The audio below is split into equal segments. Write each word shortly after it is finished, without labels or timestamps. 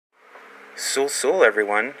Sul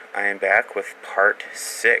everyone, I am back with part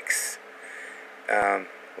 6.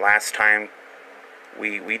 Last time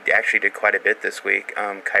we actually did quite a bit this week.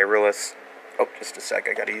 Caerulus, oh, just a sec,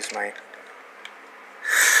 I gotta use my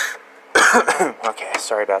okay,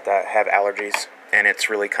 sorry about that. I have allergies and it's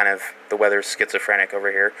really kind of, the weather's schizophrenic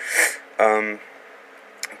over here.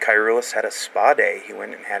 Caerulus had a spa day. He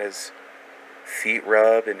went and had his feet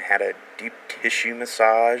rubbed and had a deep tissue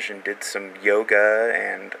massage and did some yoga,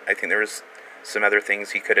 and I think there was some other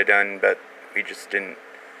things he could have done, but we just didn't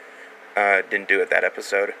do it that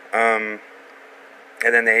episode. And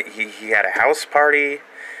then he had a house party,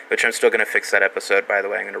 which I'm still going to fix that episode, by the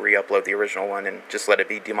way. I'm going to re-upload the original one and just let it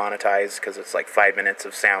be demonetized, because it's like 5 minutes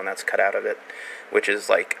of sound that's cut out of it, which is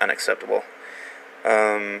like unacceptable.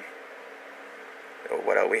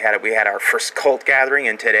 What else? We had our first cult gathering,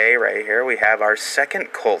 and today, right here, we have our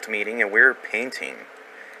second cult meeting, and we're painting.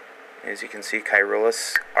 As you can see,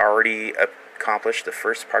 Caerulus already accomplished the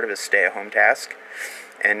first part of his stay-at-home task,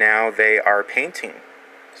 and now they are painting.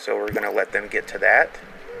 So we're going to let them get to that.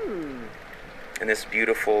 In this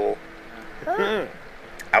beautiful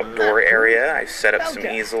outdoor area, I've set up some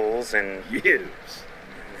easels, and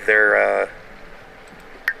their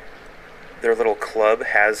little club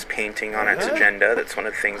has painting on its agenda. That's one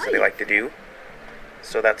of the things that they like to do.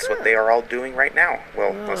 So that's what they are all doing right now.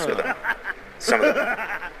 Well, most of them. Some of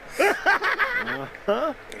them.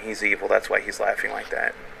 And he's evil, that's why he's laughing like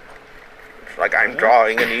that. It's like, I'm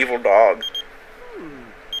drawing an evil dog.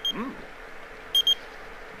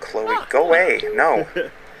 Chloe, go away. No.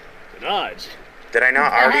 Did I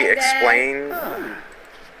not already explain?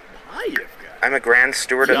 I'm a grand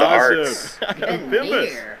steward of the arts.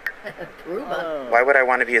 Why would I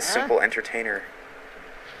want to be a simple entertainer?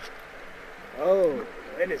 Oh,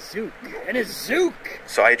 and a zook.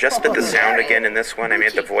 So I adjusted the sound again in this one. I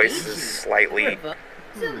made the voices slightly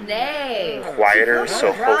quieter,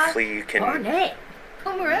 so hopefully you can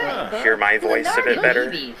hear my voice a bit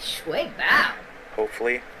better.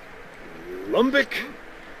 Hopefully. I'm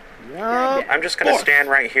just going to stand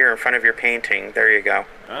right here in front of your painting. There you go.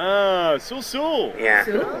 Sul. Yeah.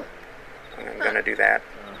 I'm going to do that.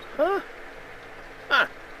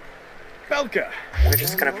 We're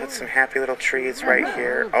just going to put some happy little trees right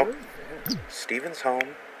here. Oh, Steven's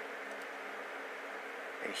home.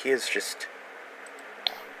 And he is just...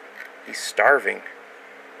 he's starving.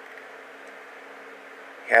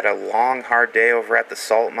 He had a long, hard day over at the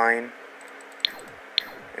salt mine.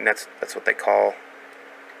 And that's what they call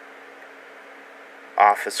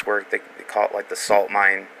office work. They call it like the salt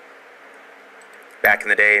mine. Back in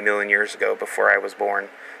the day, a million years ago, before I was born.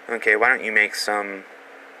 Okay, why don't you make some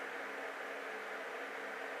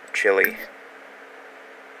chili?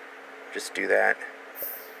 Just do that.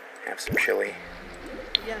 Have some chili.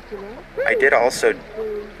 I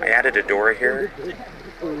added a door here.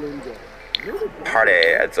 Party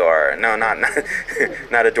a door. No,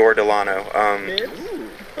 not a door Delano.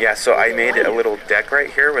 Yeah, so I made a little deck right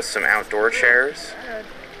here with some outdoor chairs,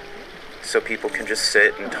 so people can just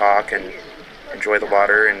sit and talk and enjoy the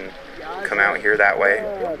water and come out here that way.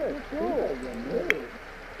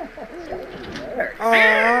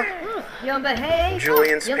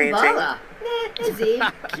 Julian's painting. I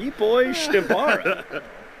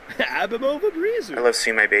love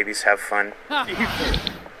seeing my babies have fun.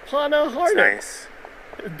 It's nice.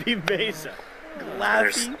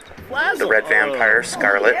 There's the red vampire,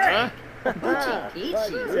 Scarlet.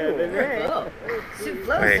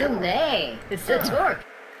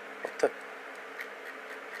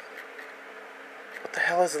 What the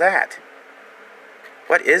hell is that?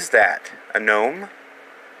 What is that? A gnome?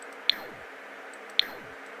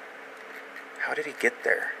 How did he get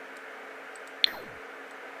there?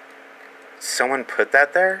 Someone put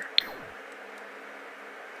that there?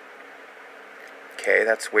 Okay,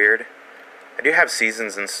 that's weird. I do have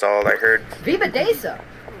seasons installed, I heard.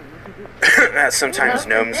 That sometimes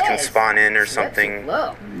gnomes can spawn in or something,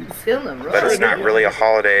 but it's not really a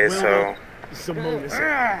holiday, so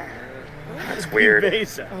that's weird.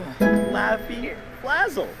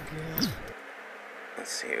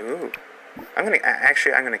 Let's see. Ooh, I'm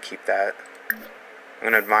gonna keep that. I'm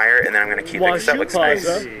gonna admire it, and then I'm gonna keep it because that looks nice.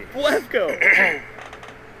 Let's go.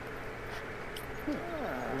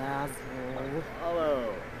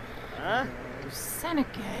 Hello. Huh?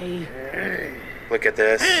 Look at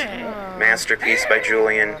this. Masterpiece by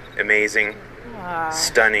Julian. Amazing.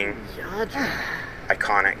 Stunning.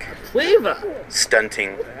 Iconic.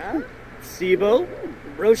 Stunting. Sibo.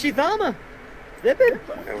 Roshithama.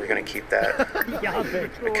 And we're gonna keep that.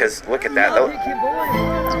 Because look at that. Look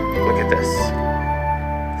at this.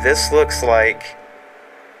 This looks like...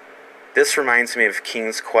 This reminds me of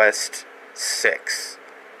King's Quest 6.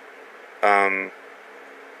 What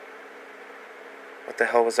the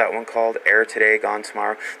hell was that one called? Air Today, Gone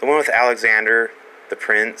Tomorrow. The one with Alexander, the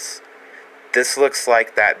prince. This looks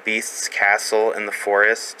like that beast's castle in the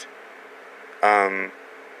forest. And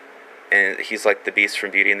he's like the beast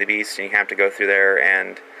from Beauty and the Beast, and you have to go through there,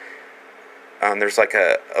 and there's like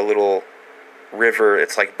a little river.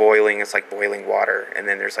 It's like boiling water, and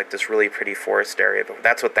then there's like this really pretty forest area, but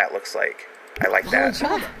that's what that looks like. I like that.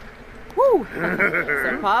 Woo!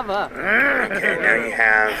 Zapava. Okay, now you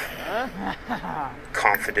have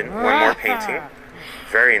Confident, one more painting.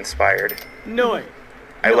 Very inspired. Noi.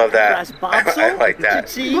 I love that. I like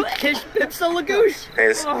that.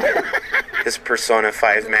 His Persona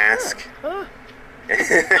 5 mask.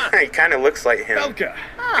 He kind of looks like him. I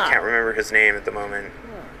can't remember his name at the moment.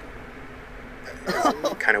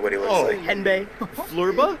 That's kind of what he looks like. Henbei.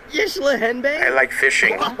 Flurba? Yishla Henbei? I like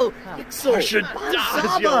fishing, Oh,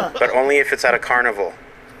 but only if it's at a carnival.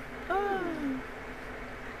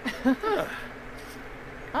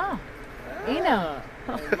 Oh, you know.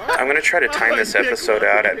 I'm going to try to time this episode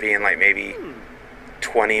out at being like maybe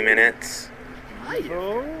 20 minutes. I'm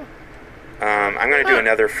going to do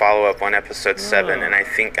another follow-up on episode 7, and I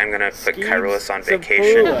think I'm going to put Caerulus on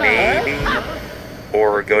vacation, maybe,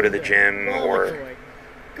 or go to the gym, or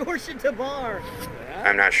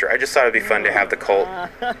I'm not sure. I just thought it'd be fun to have the cult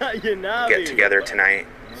get together tonight.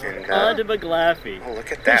 And, oh,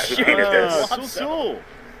 look at that. Who painted this?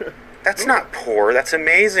 That's not poor. That's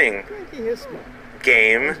amazing.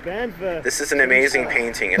 Game. This is an amazing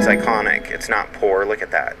painting. It's iconic. It's not poor. Look at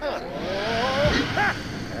that.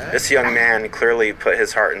 This young man clearly put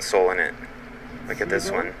his heart and soul in it. Look at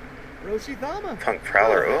this one. Punk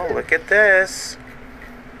Prowler. Oh, look at this.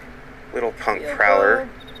 Little Punk Prowler.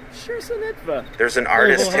 There's an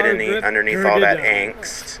artist hidden underneath all that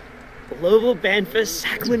angst.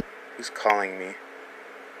 Who's calling me?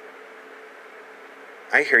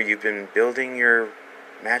 I hear you've been building your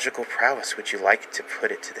magical prowess. Would you like to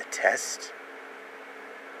put it to the test?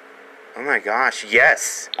 Oh my gosh,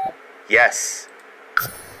 yes! Yes!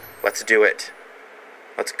 Let's do it.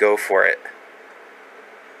 Let's go for it.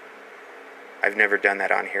 I've never done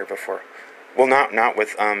that on here before. Well, not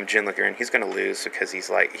with Djinn Lagoon. He's gonna lose because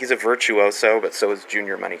he's a virtuoso, but so is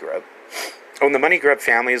Junior Money Grub. Oh, and the Money Grub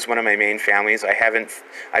family is one of my main families.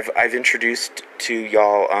 I've introduced to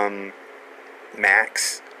y'all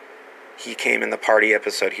Max. He came in the party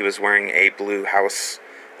episode. He was wearing a blue house,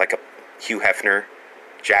 like a Hugh Hefner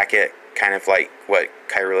jacket, kind of like what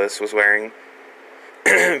Caerulus was wearing.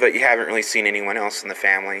 But you haven't really seen anyone else in the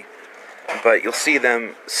family. But you'll see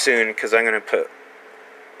them soon, because I'm going to put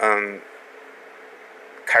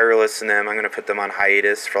Caerulus and them, I'm going to put them on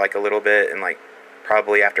hiatus for like a little bit, and like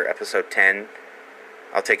probably after episode 10,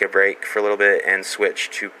 I'll take a break for a little bit and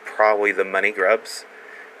switch to probably the Money Grubs.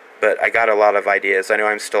 But I got a lot of ideas. I know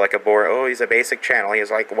I'm still like a bore. Oh, he's a basic channel. He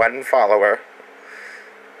has like 1 follower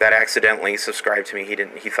that accidentally subscribed to me.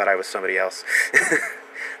 He thought I was somebody else.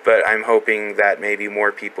 But I'm hoping that maybe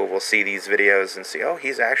more people will see these videos and see, oh,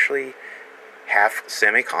 he's actually half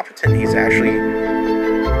semi-competent. He's actually...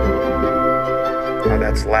 Oh,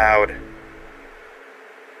 that's loud.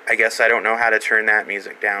 I guess I don't know how to turn that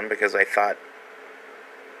music down because I thought...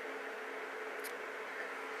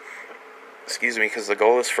 Excuse me, because the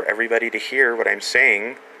goal is for everybody to hear what I'm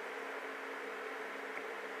saying.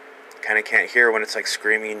 Kind of can't hear when it's like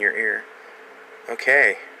screaming in your ear.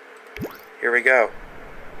 Okay. Here we go.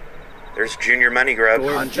 There's Junior Money Grub.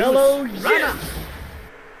 Angelo, yeah.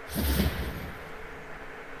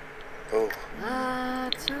 Oh.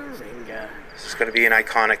 This is going to be an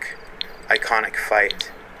iconic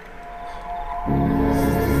fight.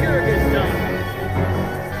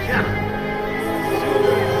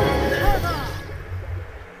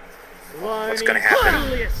 What's going to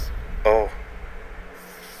happen? Oh.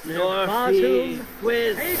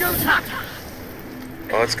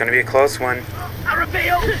 Oh, it's going to be a close one.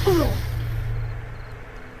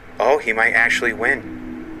 Oh, he might actually win.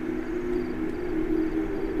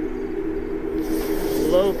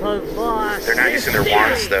 They're not using their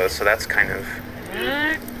wands, though, so that's kind of...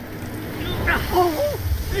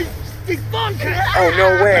 Oh,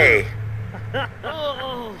 no way!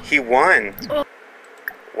 He won!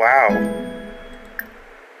 Wow.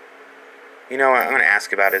 You know what? I'm going to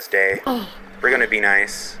ask about his day. We're going to be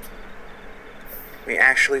nice. We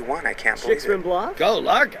actually won. I can't believe it. Go,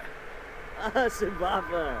 Larga. Don't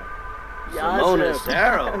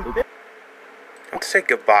say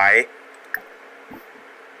goodbye.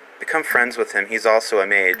 Become friends with him. He's also a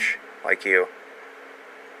mage, like you.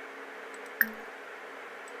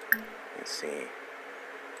 Let's see.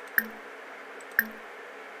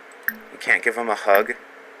 You can't give him a hug?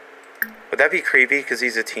 Would that be creepy because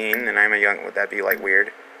he's a teen and I'm a young... Would that be, like,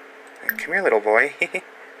 weird? Like, come here, little boy.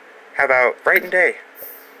 How about bright and day?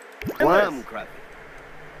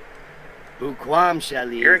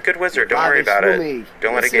 You're a good wizard. Don't worry about it.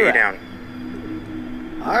 Don't let it get you down.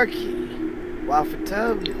 Arki,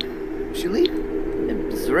 Wafatab, Shili,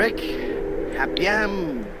 Zrek,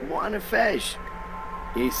 Hapiam, Wanafesh,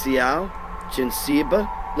 Isiao, Chinsiba,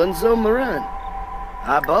 Lanzo Maran,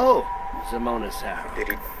 Abo, Zamona Sao. Did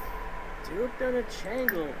he? Dukdana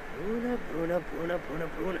Changle, Buna, Buna, Buna, Buna,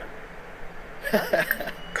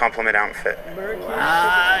 Buna. Compliment outfit.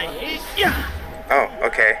 Yeah. Oh,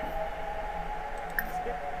 okay.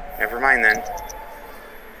 Never mind then.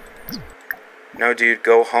 No, dude,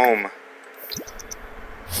 go home.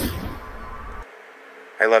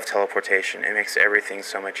 I love teleportation. It makes everything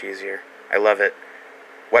so much easier. I love it.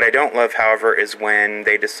 What I don't love, however, is when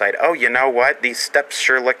they decide, oh, you know what? These steps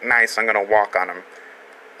sure look nice. I'm going to walk on them.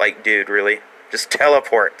 Like, dude, really? Just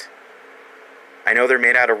teleport. I know they're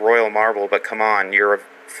made out of royal marble, but come on. You're a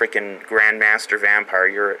freaking grandmaster vampire.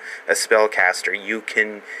 You're a spellcaster. You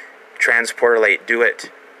can transportate. Do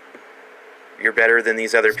it. You're better than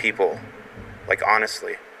these other people. Like,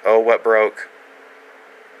 honestly. Oh, what broke?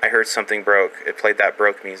 I heard something broke. It played that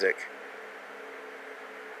broke music.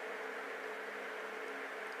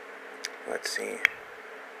 Let's see.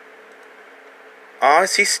 Oh,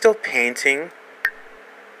 is he still painting?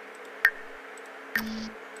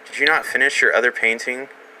 Did you not finish your other painting?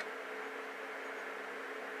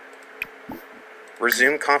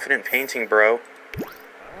 Resume confident painting, bro.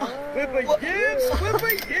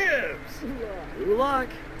 Ulak.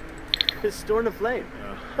 His storm of flame.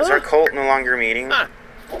 Is our cult no longer meeting?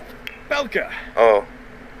 Belka. Oh.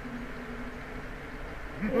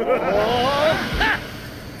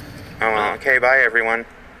 Oh, well, okay, bye, everyone.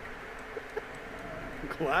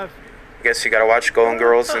 I guess you gotta watch Golden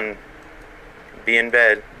Girls and be in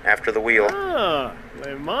bed after the wheel. Ah,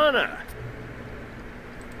 Lemana.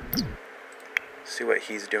 See what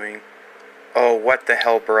he's doing. Oh, what the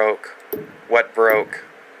hell broke? What broke?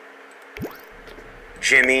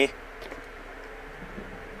 Jimmy?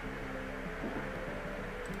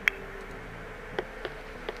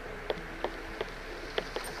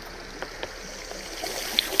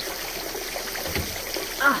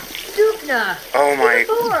 Dupna. Oh my...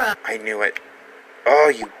 I knew it. Oh,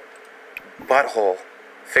 you butthole.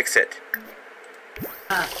 Fix it.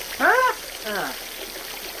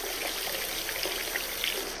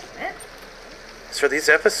 So these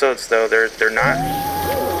episodes, though, they're not...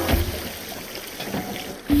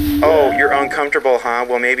 Oh, you're uncomfortable, huh?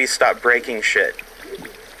 Well, maybe stop breaking shit.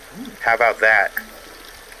 How about that?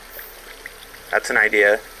 That's an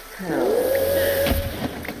idea.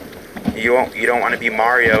 You don't want to be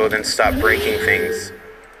Mario, then stop breaking things.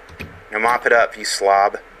 Now mop it up, you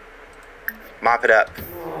slob. Mop it up.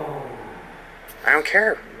 I don't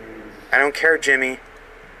care. I don't care, Jimmy.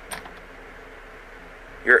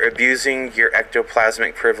 You're abusing your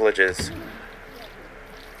ectoplasmic privileges.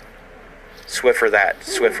 Swiffer that.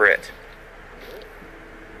 Swiffer it.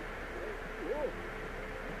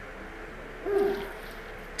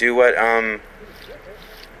 Do what,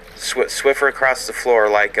 Swiffer across the floor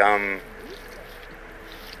like,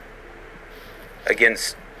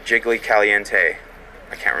 against Jiggly Caliente.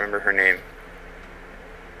 I can't remember her name.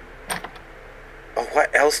 Oh,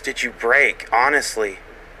 what else did you break? Honestly.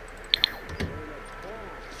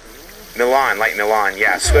 Milan, like Milan.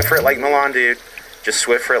 Yeah, Swiffer it like Milan, dude. Just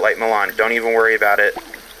Swiffer it like Milan. Don't even worry about it.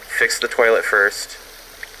 Fix the toilet first.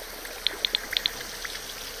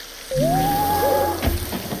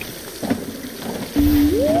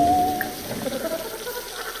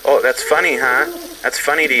 Oh, that's funny, huh? That's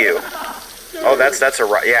funny to you. Oh, that's a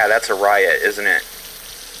riot. Yeah, that's a riot, isn't it?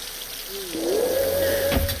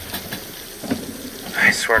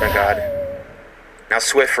 I swear to God. Now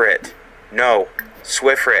Swiffer it. No,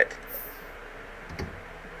 Swiffer it.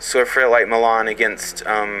 Swiffer it like Milan against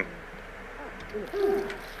whoever.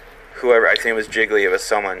 I think it was Jiggly. It was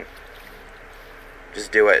someone.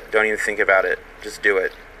 Just do it. Don't even think about it. Just do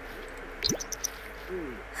it.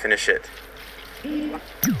 Finish it.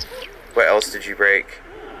 What else did you break?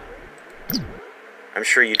 I'm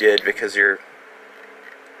sure you did because you're...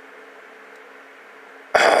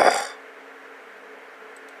 Ugh.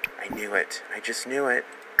 I knew it. I just knew it.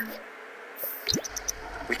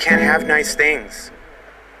 We can't have nice things.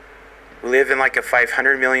 We live in like a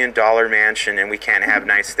 $500 million mansion and we can't have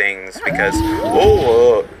nice things because,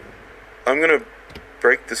 I'm gonna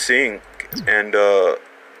break the sink and,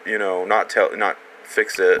 you know, not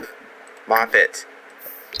fix it. Mop it.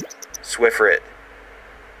 Swiffer it.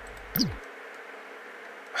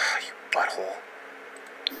 you butthole.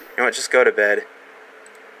 You know what, just go to bed.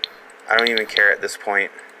 I don't even care at this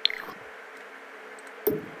point.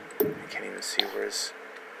 I can't even see where his...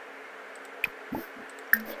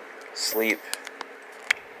 Sleep.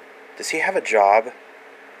 Does he have a job?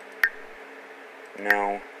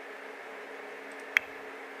 No.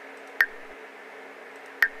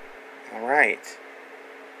 Alright.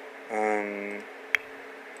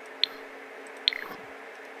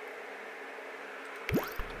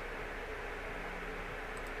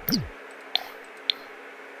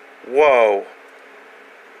 Whoa.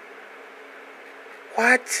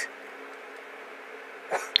 What?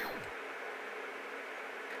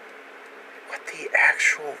 What the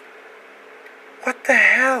actual... What the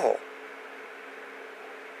hell?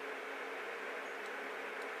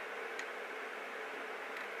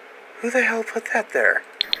 Who the hell put that there?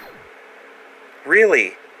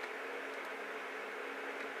 Really?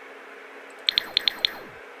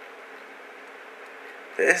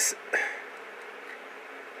 This...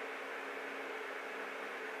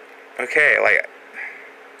 Okay, like...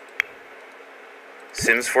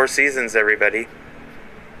 Sims 4 Seasons, everybody.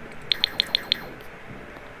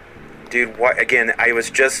 Dude, what? Again, I was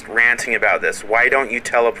just ranting about this. Why don't you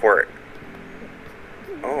teleport?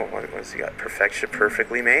 Oh, what's he got? Perfection,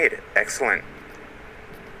 perfectly made. Excellent.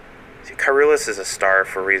 See, Caerulus is a star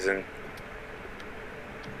for a reason.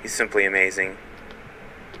 He's simply amazing.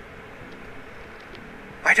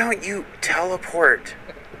 Why don't you teleport?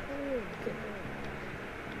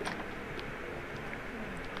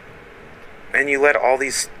 And you let all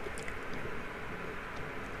these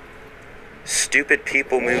stupid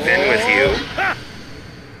people move in with you.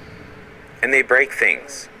 And they break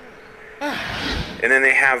things. And then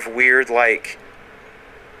they have weird, like,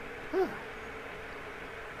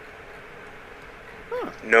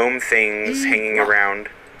 gnome things hanging around.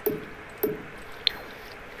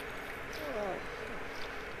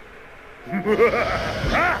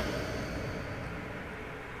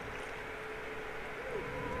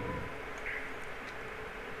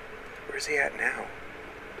 Where's he at now?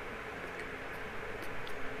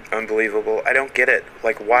 Unbelievable. I don't get it.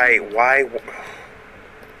 Like, why?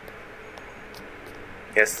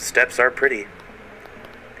 Yes, the steps are pretty.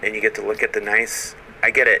 And you get to look at the nice...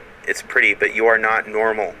 I get it. It's pretty, but you are not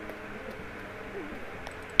normal.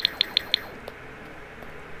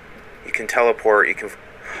 You can teleport, you can...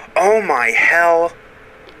 Oh my hell!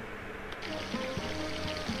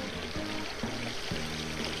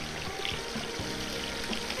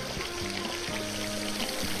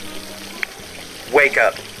 Wake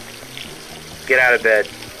up. Get out of bed.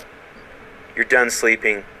 You're done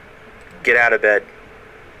sleeping. Get out of bed.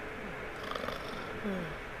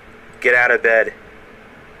 Get out of bed.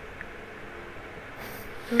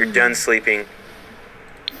 You're done sleeping.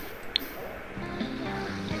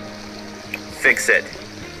 Fix it.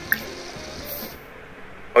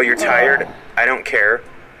 Oh, you're tired? I don't care.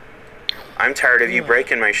 I'm tired of you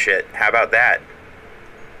breaking my shit. How about that?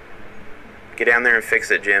 Get down there and fix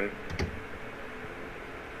it, Jim.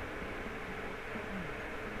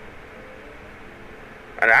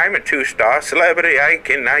 And I'm a 2-star celebrity. I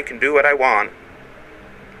can do what I want.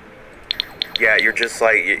 Yeah, you're just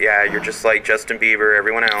like Justin Bieber,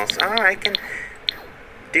 everyone else. Oh, I can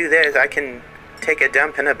do this. I can take a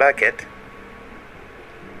dump in a bucket.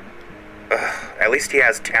 Ugh, at least he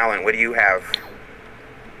has talent. What do you have,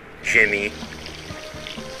 Jimmy?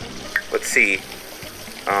 Let's see.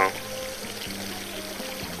 Oh.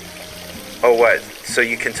 Oh, what? So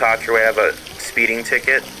you can talk your way out of a speeding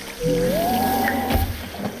ticket?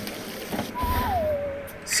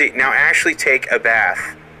 See, now actually take a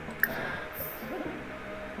bath.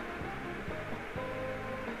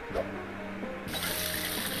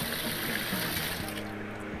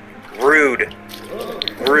 Rude.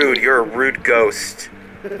 Rude. You're a rude ghost.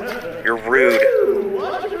 You're rude.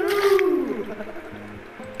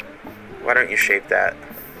 Why don't you shape that?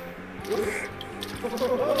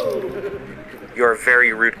 You're a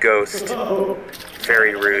very rude ghost.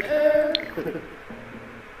 Very rude.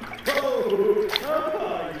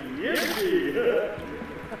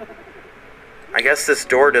 I guess this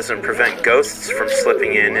door doesn't prevent ghosts from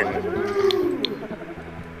slipping in and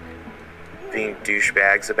being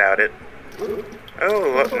douchebags about it.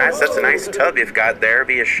 Oh, look, nice. That's a nice tub you've got there.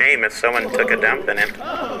 Be a shame if someone took a dump in it.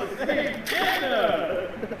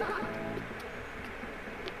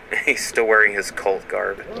 He's still wearing his cult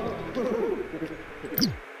garb.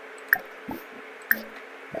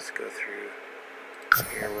 Let's go through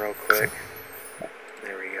here real quick.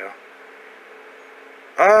 There we go.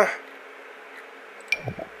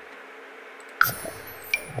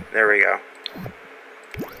 There we go.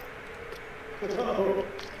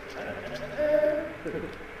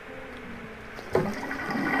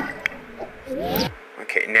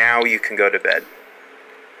 Now you can go to bed.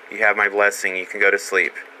 You have my blessing. You can go to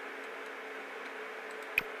sleep.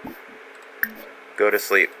 Go to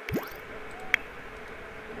sleep.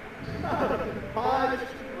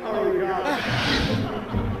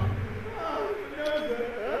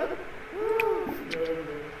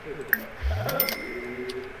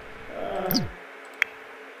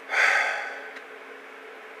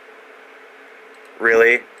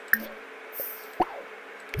 Really?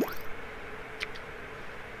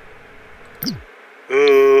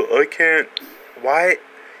 I can't. Why?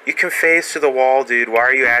 You can face to the wall, dude. Why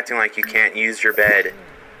are you acting like you can't use your bed?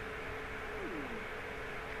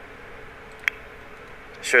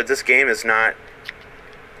 Sure, this game is not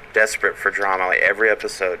desperate for drama like every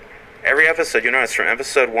episode. Every episode, you notice from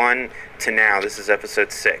episode 1 to now, this is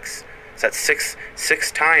episode 6. So that's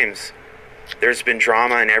six times there's been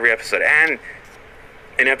drama in every episode. And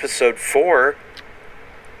in episode 4,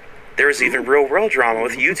 there's even real world drama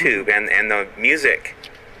with YouTube and the music,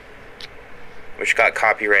 which got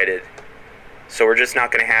copyrighted. So we're just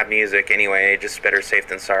not going to have music anyway, just better safe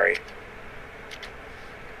than sorry.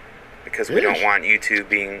 Because we don't want YouTube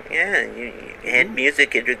being, yeah, you had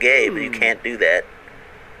music in your game, and you can't do that.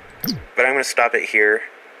 But I'm going to stop it here,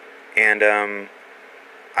 and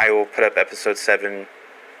I will put up episode 7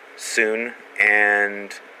 soon,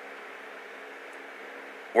 and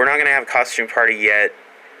we're not going to have a costume party yet.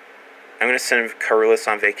 I'm going to send Caerulus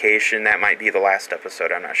on vacation. That might be the last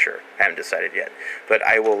episode, I'm not sure. I haven't decided yet. But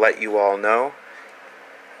I will let you all know,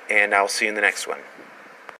 and I'll see you in the next one.